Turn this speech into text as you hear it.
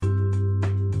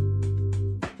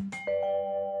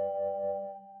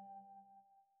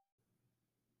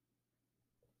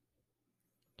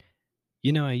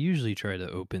I usually try to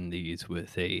open these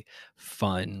with a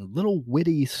fun, little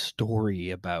witty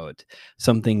story about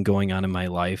something going on in my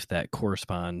life that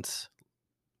corresponds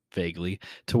vaguely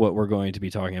to what we're going to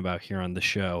be talking about here on the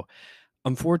show.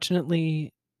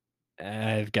 Unfortunately,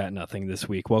 I've got nothing this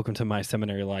week. Welcome to my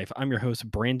seminary life. I'm your host,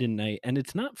 Brandon Knight, and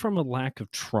it's not from a lack of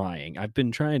trying. I've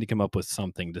been trying to come up with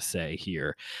something to say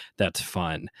here that's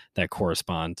fun, that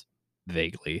corresponds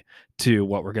vaguely to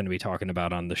what we're going to be talking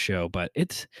about on the show, but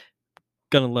it's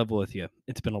gonna level with you.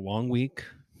 It's been a long week.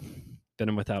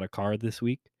 Been without a car this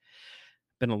week.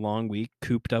 Been a long week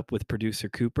cooped up with producer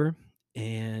Cooper.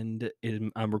 And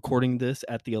I'm recording this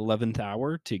at the 11th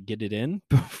hour to get it in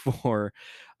before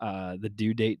the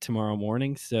due date tomorrow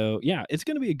morning. So yeah, it's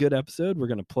going to be a good episode. We're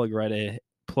going to plug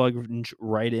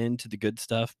right into the good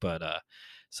stuff. But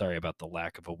sorry about the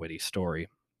lack of a witty story.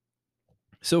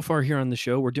 So far here on the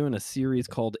show, we're doing a series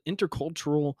called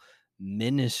Intercultural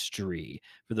Ministry.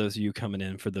 For those of you coming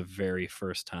in for the very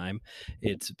first time,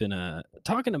 it's been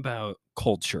talking about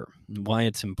culture, why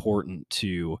it's important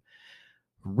to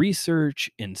research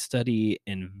and study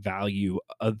and value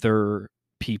other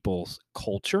people's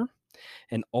culture,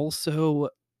 and also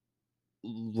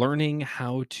learning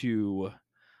how to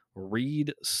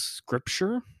read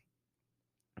scripture,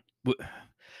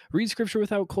 read scripture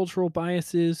without cultural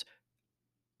biases,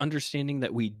 understanding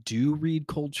that we do read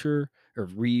culture or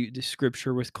read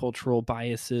scripture with cultural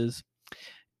biases,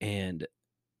 and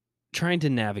trying to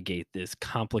navigate this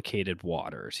complicated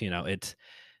waters. It's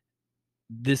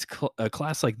a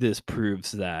class like this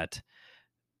proves that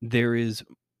there is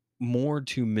more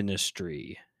to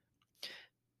ministry.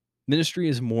 Ministry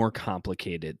is more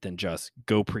complicated than just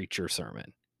go preach your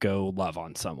sermon, go love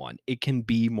on someone. It can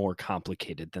be more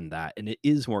complicated than that, and it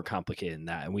is more complicated than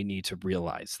that, and we need to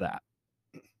realize that.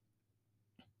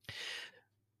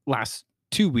 Last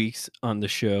 2 weeks on the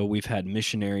show, we've had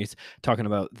missionaries talking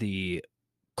about the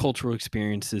cultural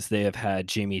experiences they have had.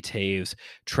 Jamie Taves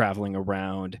traveling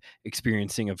around,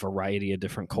 experiencing a variety of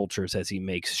different cultures as he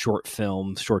makes short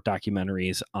films, short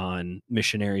documentaries on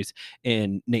missionaries.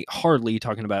 And Nate Hardley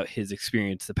talking about his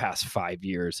experience the past 5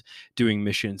 years doing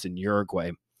missions in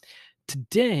Uruguay.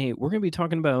 Today, we're going to be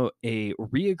talking about a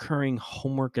reoccurring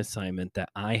homework assignment that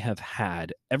I have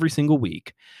had every single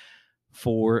week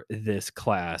for this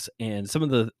class and some of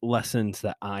the lessons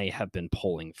that I have been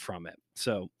pulling from it.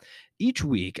 So each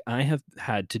week I have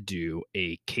had to do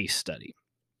a case study.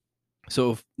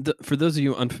 So for those of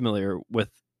you unfamiliar with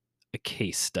a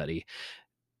case study,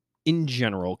 in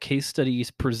general, case studies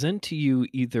present to you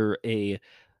either a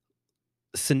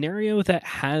scenario that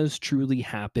has truly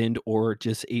happened or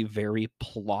just a very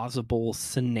plausible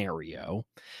scenario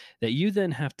that you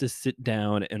then have to sit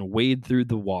down and wade through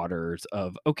the waters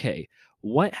of, okay,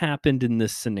 what happened in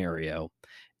this scenario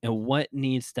and what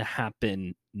needs to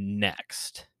happen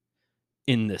next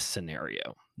in this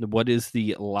scenario? What is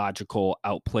the logical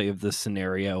outplay of this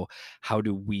scenario? How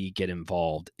do we get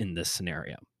involved in this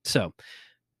scenario? So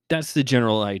that's the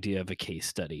general idea of a case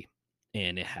study.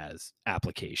 And it has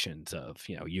applications of,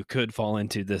 you could fall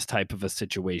into this type of a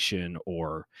situation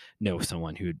or know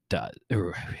someone who does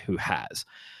or who has.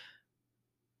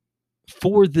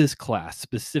 For this class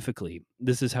specifically,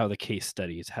 this is how the case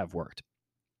studies have worked.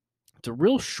 It's a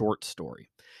real short story,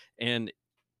 and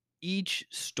each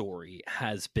story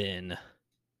has been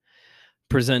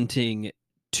presenting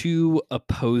two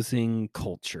opposing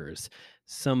cultures.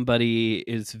 Somebody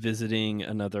is visiting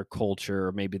another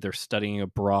culture, maybe they're studying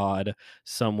abroad,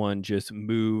 someone just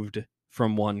moved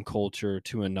from one culture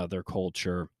to another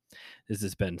culture. This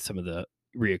has been some of the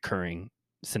reoccurring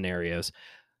scenarios,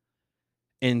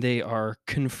 and they are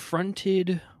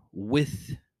confronted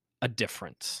with a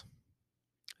difference.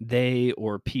 They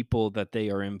or people that they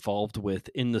are involved with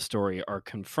in the story are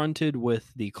confronted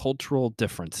with the cultural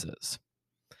differences.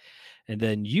 And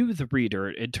then you, the reader,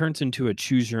 it turns into a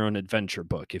choose your own adventure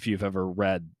book. If you've ever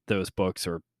read those books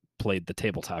or played the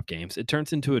tabletop games, it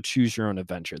turns into a choose your own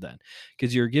adventure then.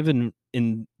 Because you're given,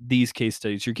 in these case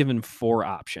studies, you're given four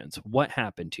options. What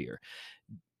happened here?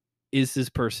 Is this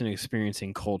person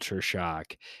experiencing culture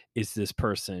shock? Is this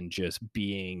person just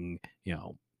being,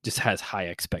 just has high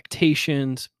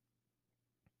expectations?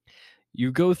 You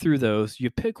go through those, you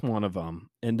pick one of them,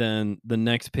 and then the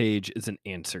next page is an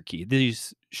answer key.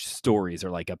 These stories are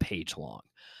like a page long,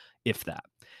 if that.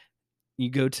 You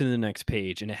go to the next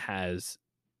page, and it has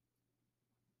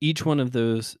each one of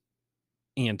those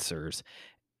answers,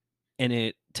 and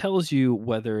it tells you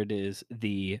whether it is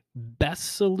the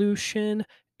best solution,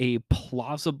 a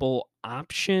plausible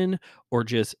option, or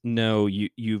just no, you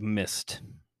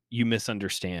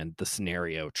misunderstand the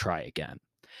scenario, try again.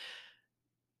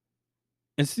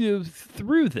 And so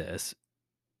through this,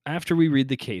 After we read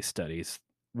the case studies,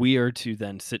 we are to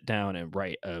then sit down and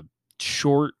write a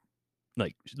short,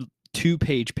 like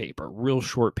 2-page paper, real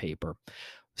short paper,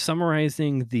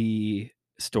 summarizing the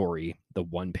story, the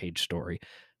 1-page story,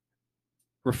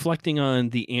 reflecting on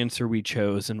the answer we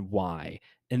chose and why,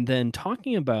 and then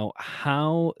talking about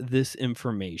how this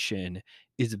information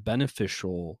is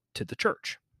beneficial to the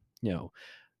church. You know,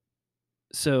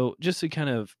 so just to kind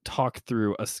of talk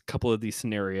through couple of these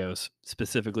scenarios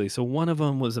specifically. So one of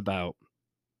them was about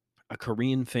a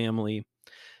Korean family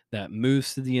that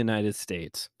moves to the United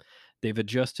States. They've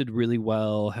adjusted really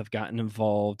well, have gotten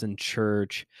involved in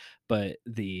church, but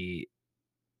the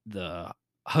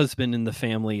husband in the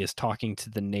family is talking to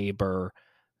the neighbor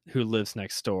who lives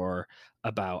next door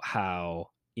about how,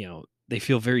 they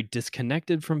feel very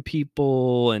disconnected from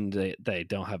people, and they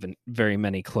don't have very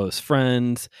many close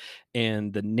friends.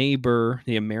 And the neighbor,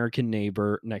 the American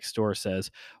neighbor next door,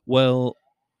 says, well,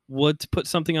 let's put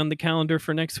something on the calendar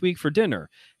for next week for dinner.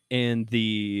 And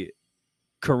the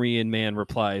Korean man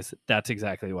replies, that's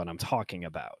exactly what I'm talking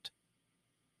about.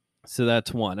 So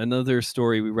that's one. Another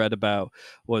story we read about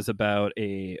was about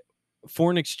a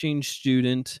foreign exchange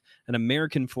student, an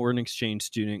American foreign exchange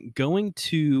student, going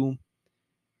to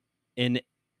an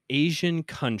Asian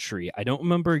country. I don't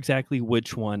remember exactly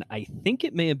which one. I think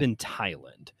it may have been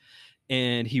Thailand.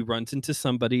 And he runs into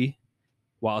somebody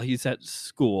while he's at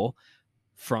school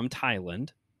from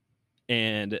Thailand.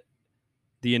 And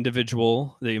the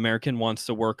individual, the American, wants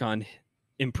to work on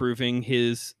improving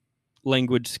his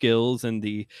language skills, and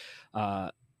the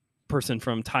person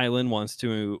from Thailand wants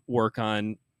to work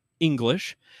on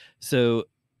English. So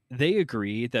they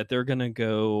agree that they're going to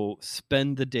go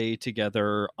spend the day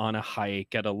together on a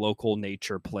hike at a local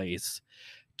nature place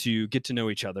to get to know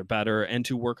each other better and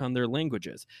to work on their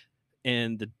languages.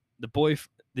 And the boy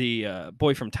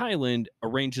boy from Thailand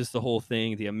arranges the whole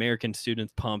thing. The American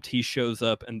student's pumped. He shows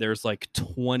up, and there's like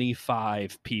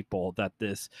 25 people that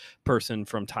this person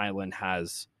from Thailand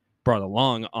has brought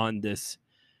along on this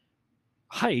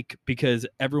hike, because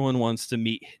everyone wants to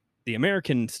meet the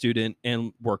American student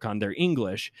and work on their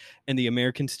English. And the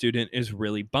American student is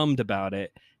really bummed about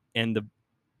it. And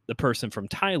the person from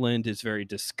Thailand is very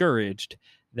discouraged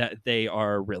that they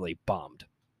are really bummed,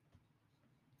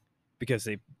 because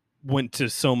they went to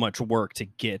so much work to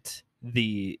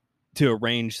to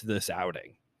arrange this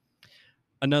outing.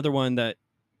 Another one that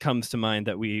comes to mind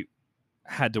that we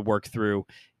had to work through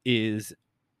is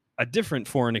a different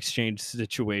foreign exchange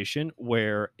situation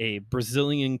where a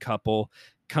Brazilian couple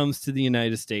comes to the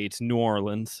United States, New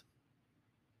Orleans,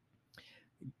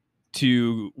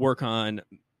 to work on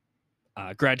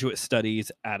graduate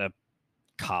studies at a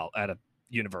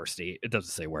university. It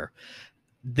doesn't say where.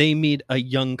 They meet a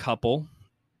young couple.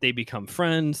 They become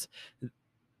friends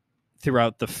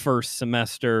throughout the first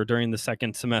semester. During the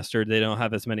second semester, they don't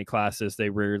have as many classes.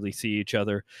 They rarely see each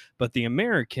other. But the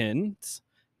Americans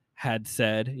had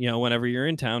said, whenever you're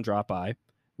in town, drop by.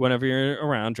 Whenever you're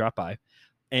around, drop by.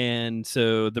 And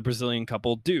so the Brazilian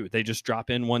couple do. They just drop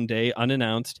in one day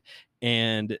unannounced.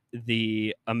 And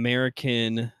the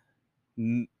American,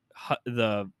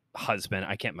 the husband,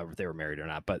 I can't remember if they were married or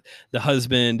not, but the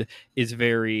husband is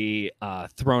very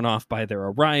thrown off by their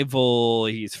arrival.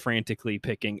 He's frantically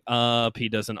picking up. He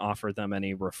doesn't offer them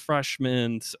any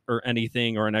refreshments or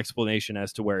anything, or an explanation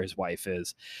as to where his wife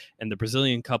is. And the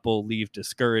Brazilian couple leave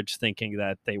discouraged, thinking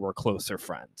that they were closer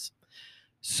friends.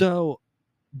 So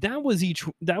that was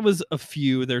a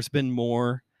few. There's been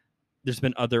more. There's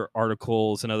been other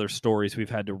articles and other stories we've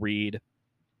had to read.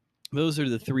 Those are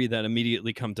the three that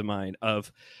immediately come to mind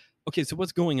of, okay, so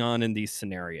what's going on in these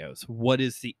scenarios? What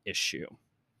is the issue?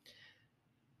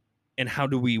 And how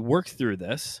do we work through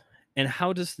this? And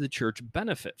how does the church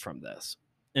benefit from this?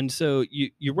 And so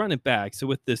you run it back. So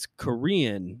with this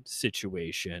Korean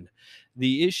situation,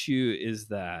 the issue is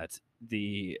that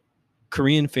the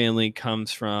Korean family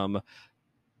comes from,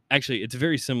 actually, it's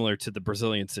very similar to the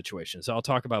Brazilian situation. So I'll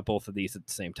talk about both of these at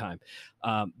the same time.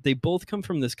 They both come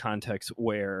from this context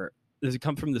where they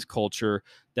come from this culture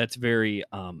that's very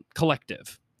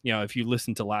collective. If you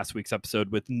listen to last week's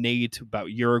episode with Nate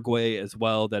about Uruguay as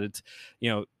well, that it's,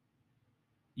 you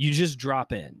just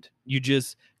drop in. You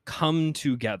just come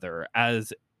together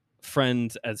as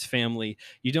friends, as family.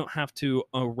 You don't have to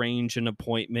arrange an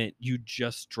appointment. You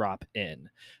just drop in.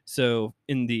 So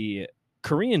in the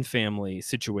Korean family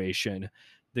situation,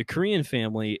 the Korean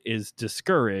family is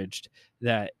discouraged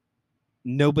that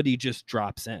nobody just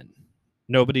drops in.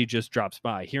 Nobody just drops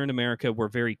by. Here in America, we're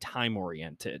very time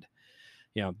oriented.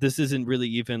 This isn't really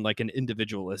even like an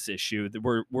individualist issue.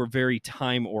 We're very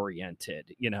time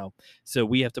oriented, so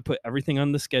we have to put everything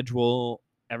on the schedule.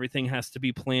 Everything has to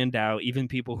be planned out. Even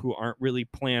people who aren't really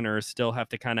planners still have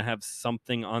to kind of have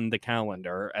something on the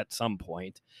calendar at some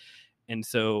point. And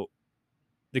so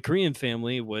the Korean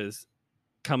family was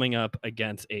coming up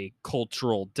against a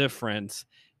cultural difference,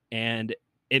 and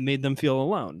it made them feel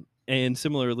alone. And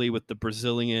similarly with the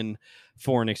Brazilian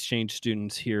foreign exchange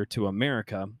students here to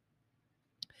America,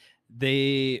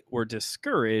 they were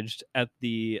discouraged at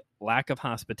the lack of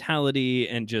hospitality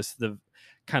and just the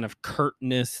kind of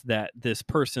curtness that this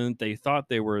person, they thought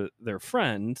they were their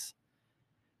friends,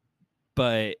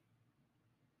 but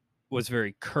was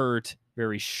very curt,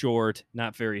 very short,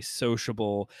 not very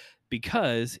sociable.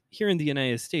 Because here in the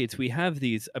United States, we have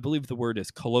these, I believe the word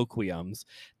is colloquiums,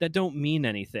 that don't mean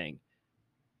anything.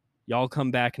 Y'all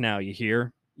come back now, you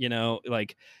hear?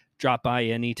 Like, drop by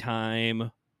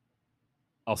anytime.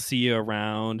 I'll see you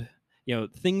around.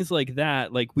 Things like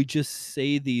that. Like, we just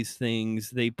say these things.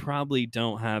 They probably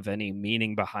don't have any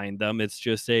meaning behind them. It's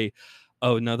just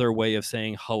another way of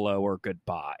saying hello or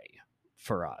goodbye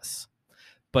for us.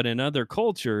 But in other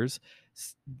cultures,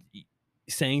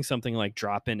 saying something like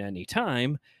drop in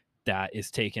anytime, that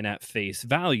is taken at face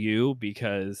value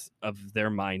because of their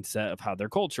mindset of how their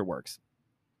culture works.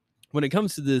 When it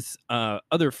comes to this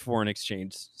other foreign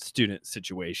exchange student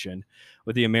situation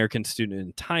with the American student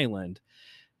in Thailand,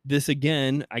 this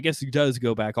again, I guess it does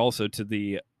go back also to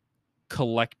the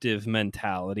collective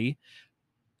mentality.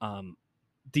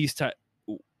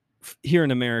 Here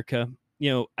in America,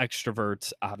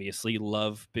 extroverts obviously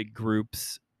love big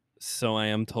groups, so I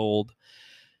am told.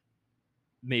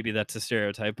 Maybe that's a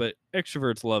stereotype, but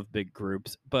extroverts love big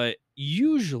groups. But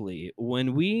usually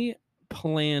when we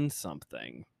plan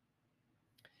something,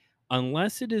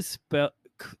 unless it is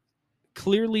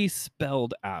clearly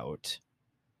spelled out,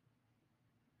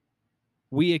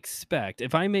 we expect,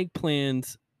 if I make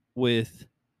plans with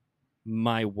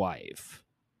my wife,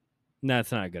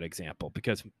 that's not a good example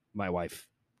because my wife,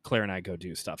 Claire, and I go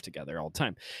do stuff together all the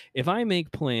time. If I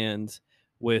make plans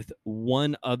with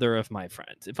one other of my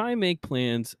friends, if I make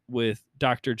plans with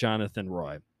Dr. Jonathan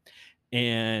Roy,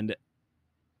 and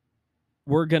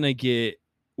we're gonna get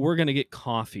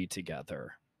coffee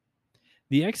together,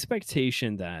 the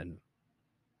expectation then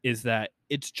is that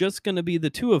it's just going to be the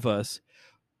two of us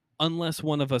unless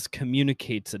one of us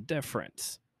communicates a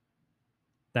difference.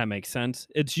 That makes sense.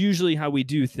 It's usually how we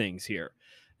do things here.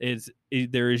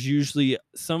 There is usually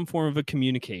some form of a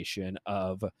communication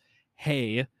of,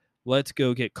 hey, let's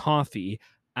go get coffee.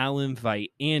 I'll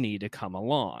invite Annie to come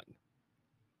along.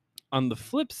 On the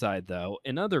flip side, though,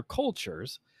 in other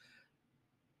cultures,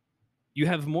 you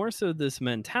have more so this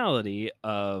mentality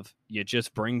of you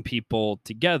just bring people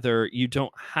together. You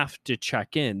don't have to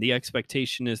check in. The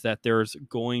expectation is that there's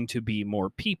going to be more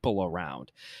people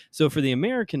around. So for the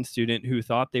American student who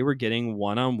thought they were getting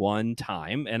one-on-one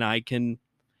time, and I can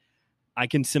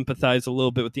sympathize a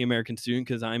little bit with the American student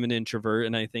because I'm an introvert,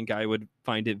 and I think I would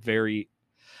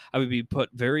be put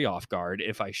very off guard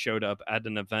if I showed up at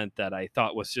an event that I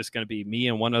thought was just going to be me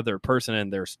and one other person,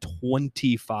 and there's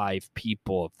 25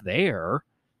 people there.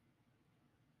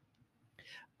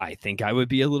 I think I would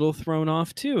be a little thrown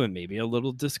off too, and maybe a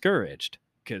little discouraged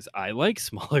because I like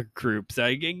smaller groups.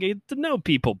 I get to know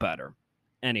people better.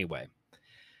 Anyway,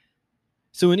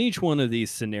 so in each one of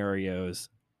these scenarios,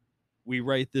 we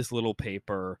write this little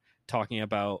paper talking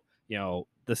about,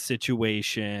 the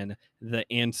situation, the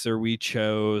answer we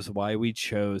chose, why we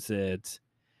chose it,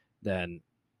 then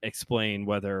explain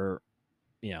whether,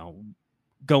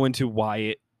 go into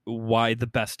why the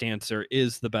best answer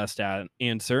is the best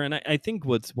answer. And I think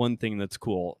what's one thing that's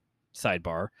cool,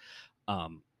 sidebar,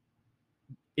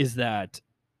 is that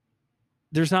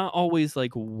there's not always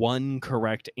like one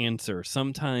correct answer.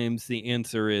 Sometimes the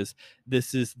answer is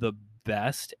this is the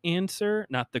best answer,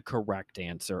 not the correct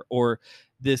answer, or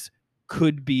this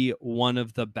could be one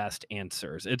of the best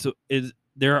answers.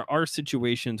 There are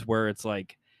situations where it's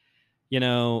like,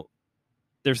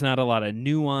 there's not a lot of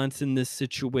nuance in this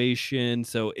situation,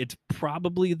 so it's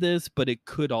probably this, but it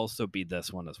could also be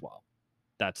this one as well.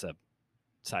 That's a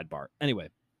sidebar. Anyway,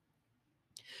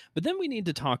 but then we need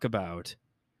to talk about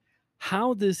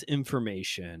how this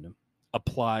information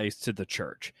applies to the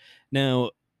church.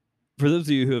 Now, for those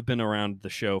of you who have been around the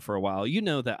show for a while, you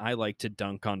know that I like to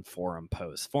dunk on forum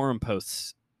posts. Forum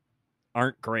posts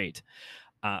aren't great.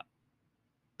 But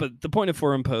the point of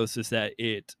forum posts is that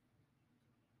it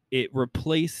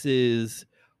replaces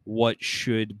what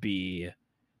should be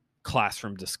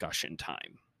classroom discussion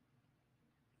time.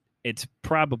 It's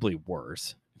probably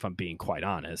worse, if I'm being quite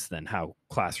honest, than how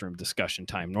classroom discussion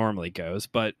time normally goes,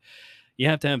 but you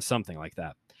have to have something like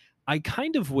that. I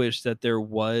kind of wish that there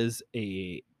was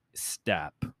a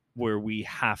step where we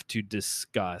have to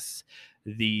discuss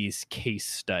these case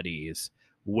studies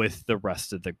with the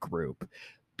rest of the group,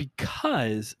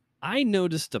 because I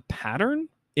noticed a pattern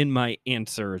in my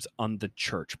answers on the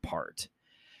church part.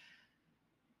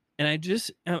 And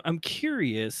I'm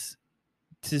curious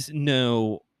to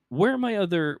know where my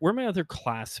other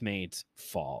classmates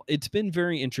fall. It's been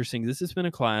very interesting. This has been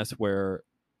a class where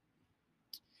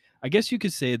I guess you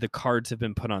could say the cards have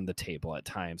been put on the table at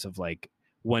times of like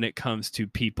when it comes to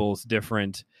people's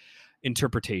different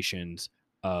interpretations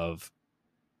of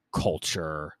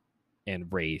culture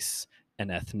and race and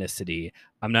ethnicity.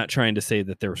 I'm not trying to say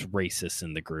that there's racists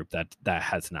in the group. That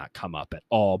has not come up at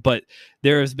all. But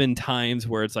there has been times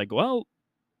where it's like, well,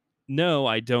 no,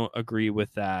 I don't agree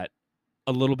with that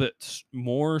a little bit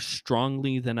more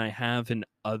strongly than I have in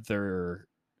other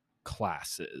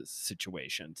classes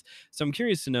situations. So I'm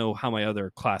curious to know how my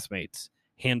other classmates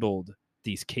handled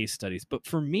these case studies. But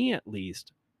for me, at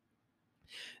least,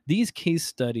 these case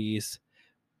studies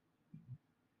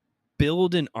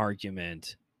build an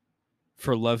argument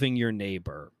for loving your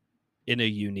neighbor in a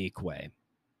unique way.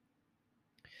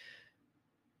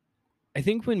 I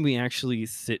think when we actually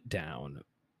sit down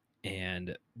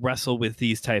and wrestle with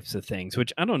these types of things,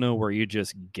 which I don't know where you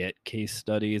just get case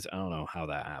studies, I don't know how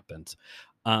that happens.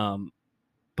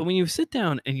 But when you sit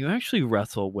down and you actually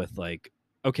wrestle with, like,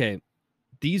 okay,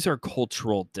 these are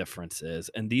cultural differences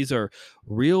and these are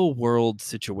real world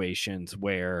situations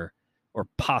where, or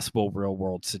possible real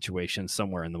world situations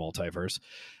somewhere in the multiverse,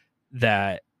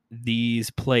 that these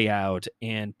play out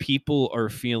and people are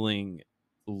feeling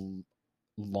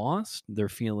lost, they're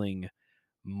feeling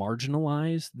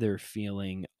marginalized, they're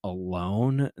feeling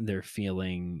alone, they're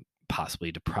feeling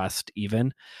possibly depressed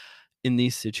even in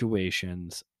these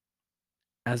situations.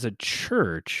 As a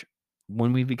church,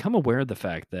 when we become aware of the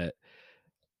fact that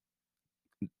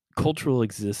cultural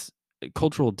exists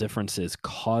cultural differences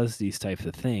cause these types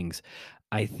of things,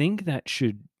 I think that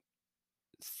should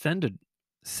send a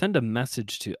send a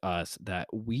message to us that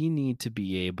we need to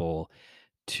be able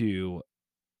to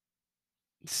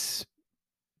s-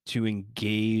 to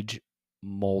engage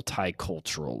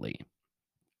multiculturally.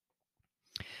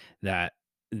 That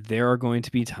there are going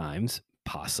to be times,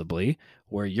 possibly,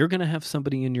 where you're going to have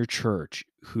somebody in your church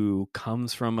who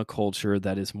comes from a culture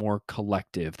that is more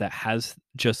collective, that has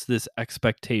just this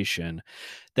expectation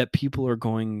that people are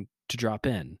going to drop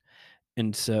in.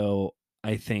 And so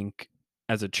I think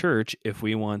as a church, if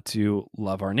we want to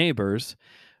love our neighbors,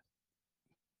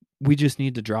 we just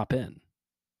need to drop in.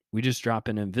 We just drop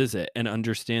in and visit and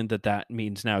understand that that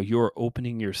means now you're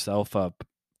opening yourself up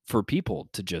for people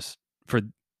to just, for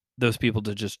those people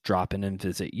to just drop in and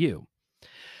visit you.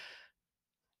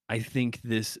 I think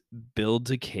this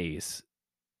builds a case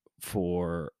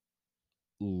for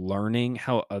learning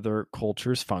how other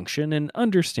cultures function and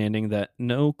understanding that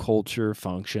no culture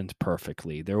functions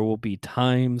perfectly. There will be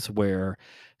times where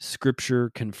scripture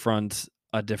confronts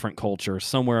a different culture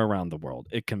somewhere around the world.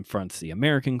 It confronts the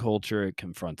American culture, it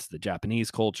confronts the Japanese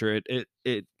culture,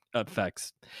 it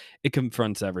affects, it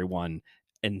confronts everyone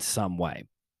in some way.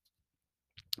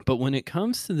 But when it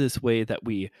comes to this way that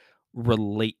we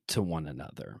relate to one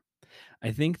another,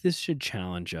 I think this should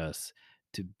challenge us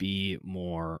to be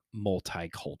more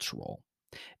multicultural.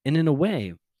 And in a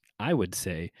way, I would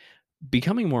say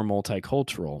becoming more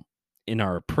multicultural in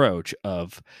our approach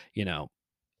of, you know,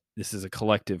 this is a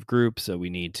collective group, so we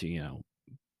need to,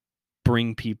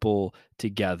 bring people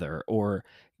together, or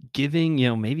giving,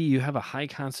 maybe you have a high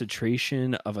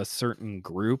concentration of a certain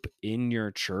group in your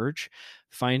church,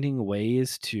 finding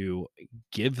ways to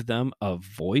give them a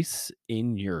voice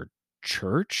in your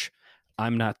church.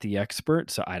 I'm not the expert,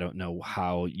 so I don't know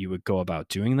how you would go about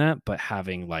doing that, but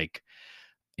having like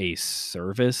a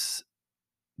service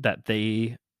that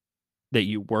that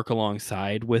you work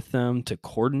alongside with them to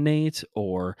coordinate,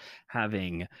 or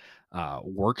having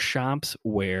workshops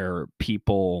where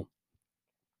people,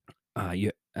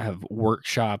 you have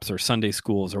workshops or Sunday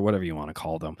schools or whatever you want to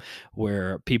call them,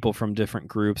 where people from different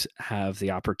groups have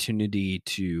the opportunity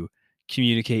to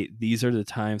communicate. These are the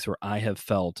times where I have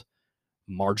felt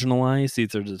marginalized.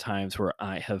 These are the times where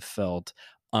I have felt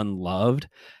unloved,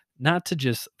 not to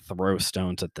just throw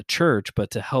stones at the church,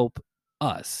 but to help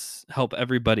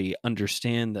everybody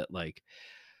understand that, like,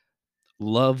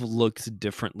 love looks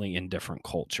differently in different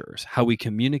cultures. How we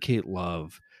communicate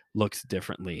love looks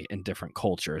differently in different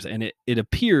cultures. And it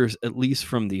appears, at least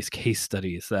from these case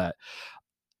studies, that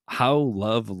how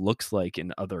love looks like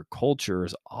in other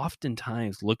cultures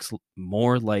oftentimes looks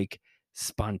more like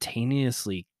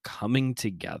spontaneously coming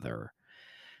together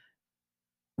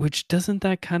Which doesn't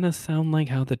that kind of sound like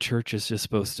how the church is just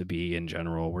supposed to be in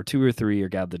general, where two or three are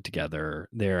gathered together,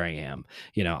 there I am.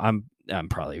 I'm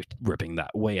probably ripping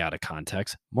that way out of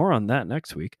context. More on that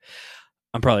next week.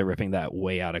 I'm probably ripping that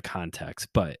way out of context,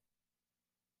 but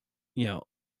you know,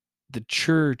 the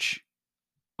church,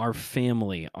 our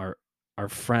family, our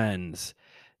friends,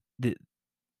 that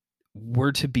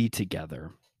we're to be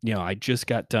together. I just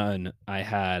got done. I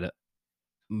had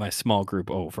my small group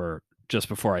over just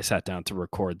before I sat down to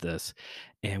record this,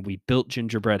 and we built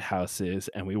gingerbread houses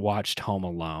and we watched Home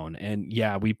Alone. And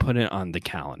yeah, we put it on the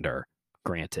calendar,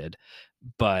 granted,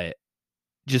 but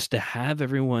just to have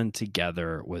everyone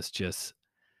together was just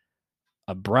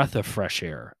a breath of fresh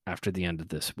air after the end of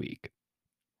this week.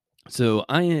 So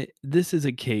I this is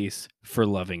a case for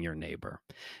loving your neighbor.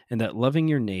 And that loving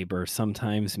your neighbor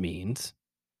sometimes means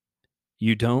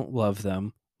you don't love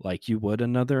them like you would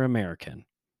another American.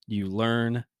 You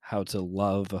learn how to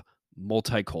love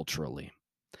multiculturally.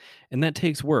 And that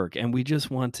takes work. And we just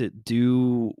want to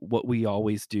do what we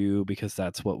always do because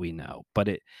that's what we know. But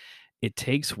it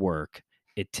takes work,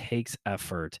 it takes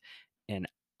effort, and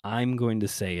I'm going to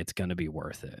say it's going to be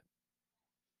worth it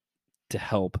to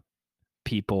help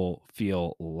people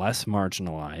feel less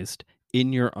marginalized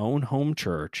in your own home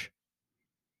church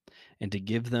and to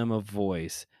give them a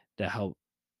voice to help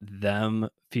them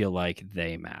feel like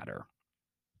they matter.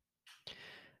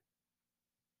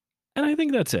 And I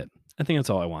think that's it. I think that's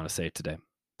all I want to say today.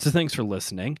 So thanks for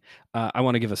listening. I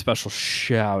want to give a special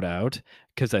shout out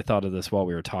because I thought of this while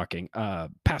we were talking.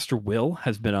 Pastor Will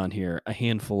has been on here a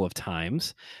handful of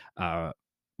times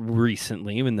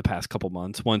recently in the past couple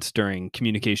months, once during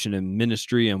communication and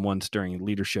ministry and once during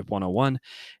leadership 101.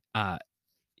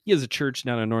 He has a church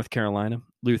down in North Carolina,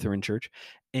 Lutheran church,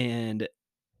 and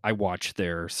I watch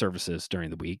their services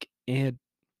during the week. And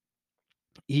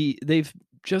they've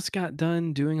just got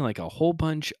done doing like a whole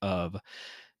bunch of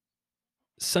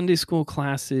Sunday school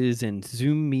classes and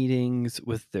Zoom meetings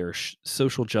with their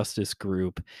social justice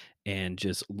group and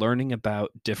just learning about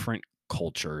different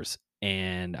cultures.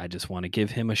 And I just want to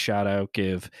give him a shout out,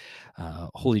 give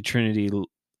Holy Trinity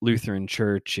Lutheran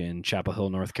Church in Chapel Hill,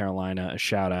 North Carolina, a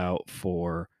shout out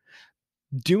for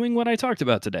doing what I talked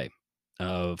about today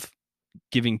of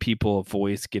giving people a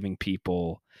voice, giving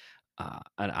people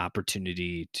an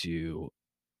opportunity to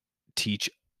teach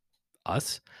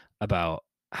us about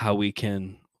how we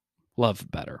can love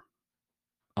better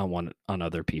on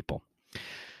other people.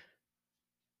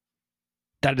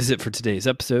 That is it for today's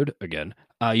episode. Again,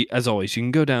 as always, you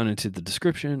can go down into the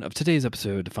description of today's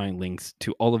episode to find links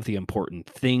to all of the important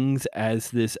things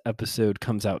as this episode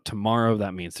comes out tomorrow.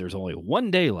 That means there's only one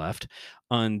day left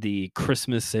on the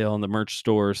Christmas sale in the merch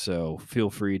store. So feel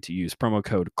free to use promo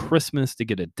code Christmas to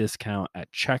get a discount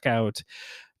at checkout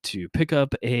to pick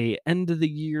up a end of the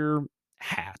year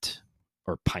hat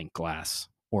or pint glass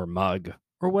or mug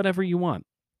or whatever you want.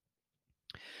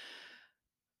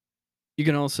 You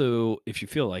can also, if you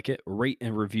feel like it, rate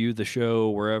and review the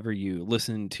show wherever you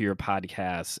listen to your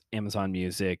podcasts, Amazon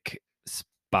Music,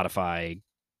 Spotify,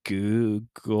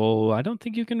 Google. I don't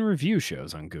think you can review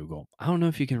shows on Google. I don't know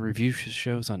if you can review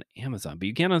shows on Amazon, but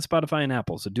you can on Spotify and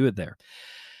Apple, so do it there.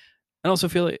 And also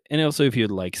if you'd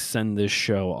like, send this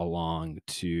show along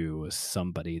to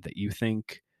somebody that you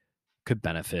think could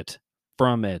benefit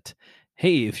from it.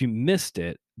 Hey, if you missed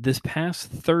it, this past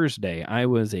Thursday, I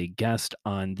was a guest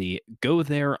on the Go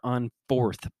There on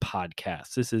 4th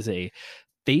podcast. This is a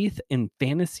faith and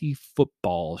fantasy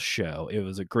football show. It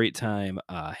was a great time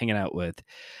hanging out with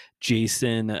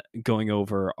Jason, going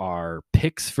over our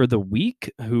picks for the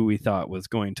week, who we thought was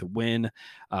going to win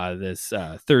this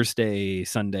Thursday,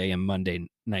 Sunday, and Monday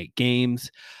night games.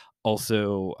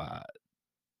 Also,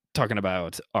 talking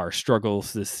about our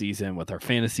struggles this season with our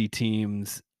fantasy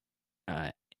teams,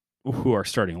 who our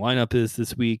starting lineup is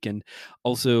this week, and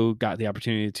also got the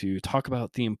opportunity to talk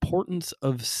about the importance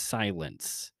of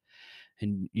silence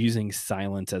and using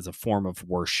silence as a form of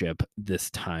worship this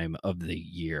time of the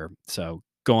year. So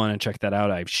go on and check that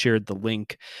out. I've shared the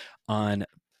link on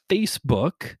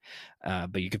Facebook,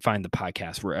 but you can find the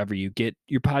podcast wherever you get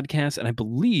your podcasts. And I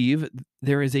believe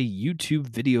there is a YouTube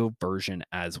video version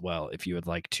as well, if you would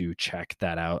like to check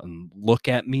that out and look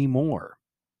at me more.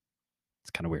 It's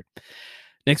kind of weird.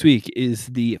 Next week is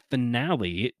the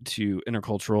finale to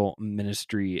Intercultural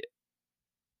Ministry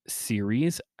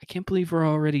series. I can't believe we're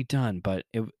already done, but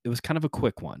it was kind of a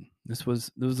quick one. This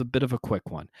was a bit of a quick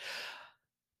one.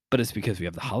 But it's because we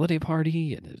have the holiday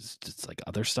party and it's just like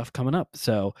other stuff coming up.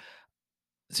 So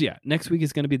yeah, next week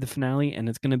is going to be the finale, and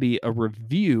it's going to be a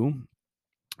review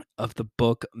of the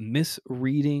book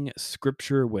Misreading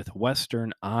Scripture with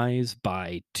Western Eyes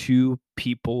by two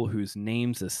people whose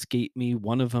names escape me.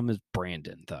 One of them is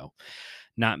Brandon, though,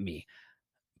 not me.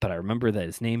 But I remember that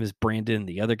his name is Brandon.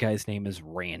 The other guy's name is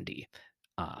Randy.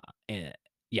 Uh, and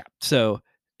yeah, so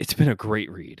it's been a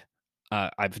great read.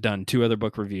 I've done two other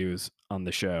book reviews on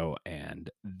the show, and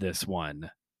this one,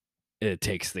 it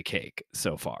takes the cake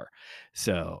so far.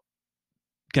 So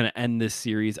gonna end this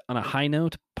series on a high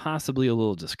note, possibly a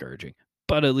little discouraging,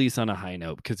 but at least on a high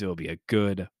note because it will be a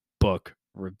good book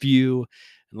review.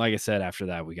 And like I said, after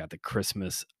that, we got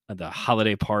the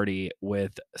holiday party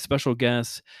with special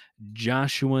guest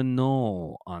Joshua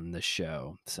Knoll on the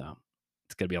show. So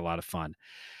it's gonna be a lot of fun.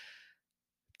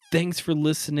 Thanks for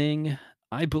listening.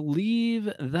 I believe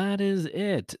that is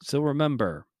it. So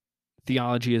remember,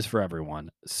 theology is for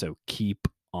everyone. So keep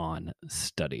on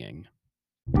studying.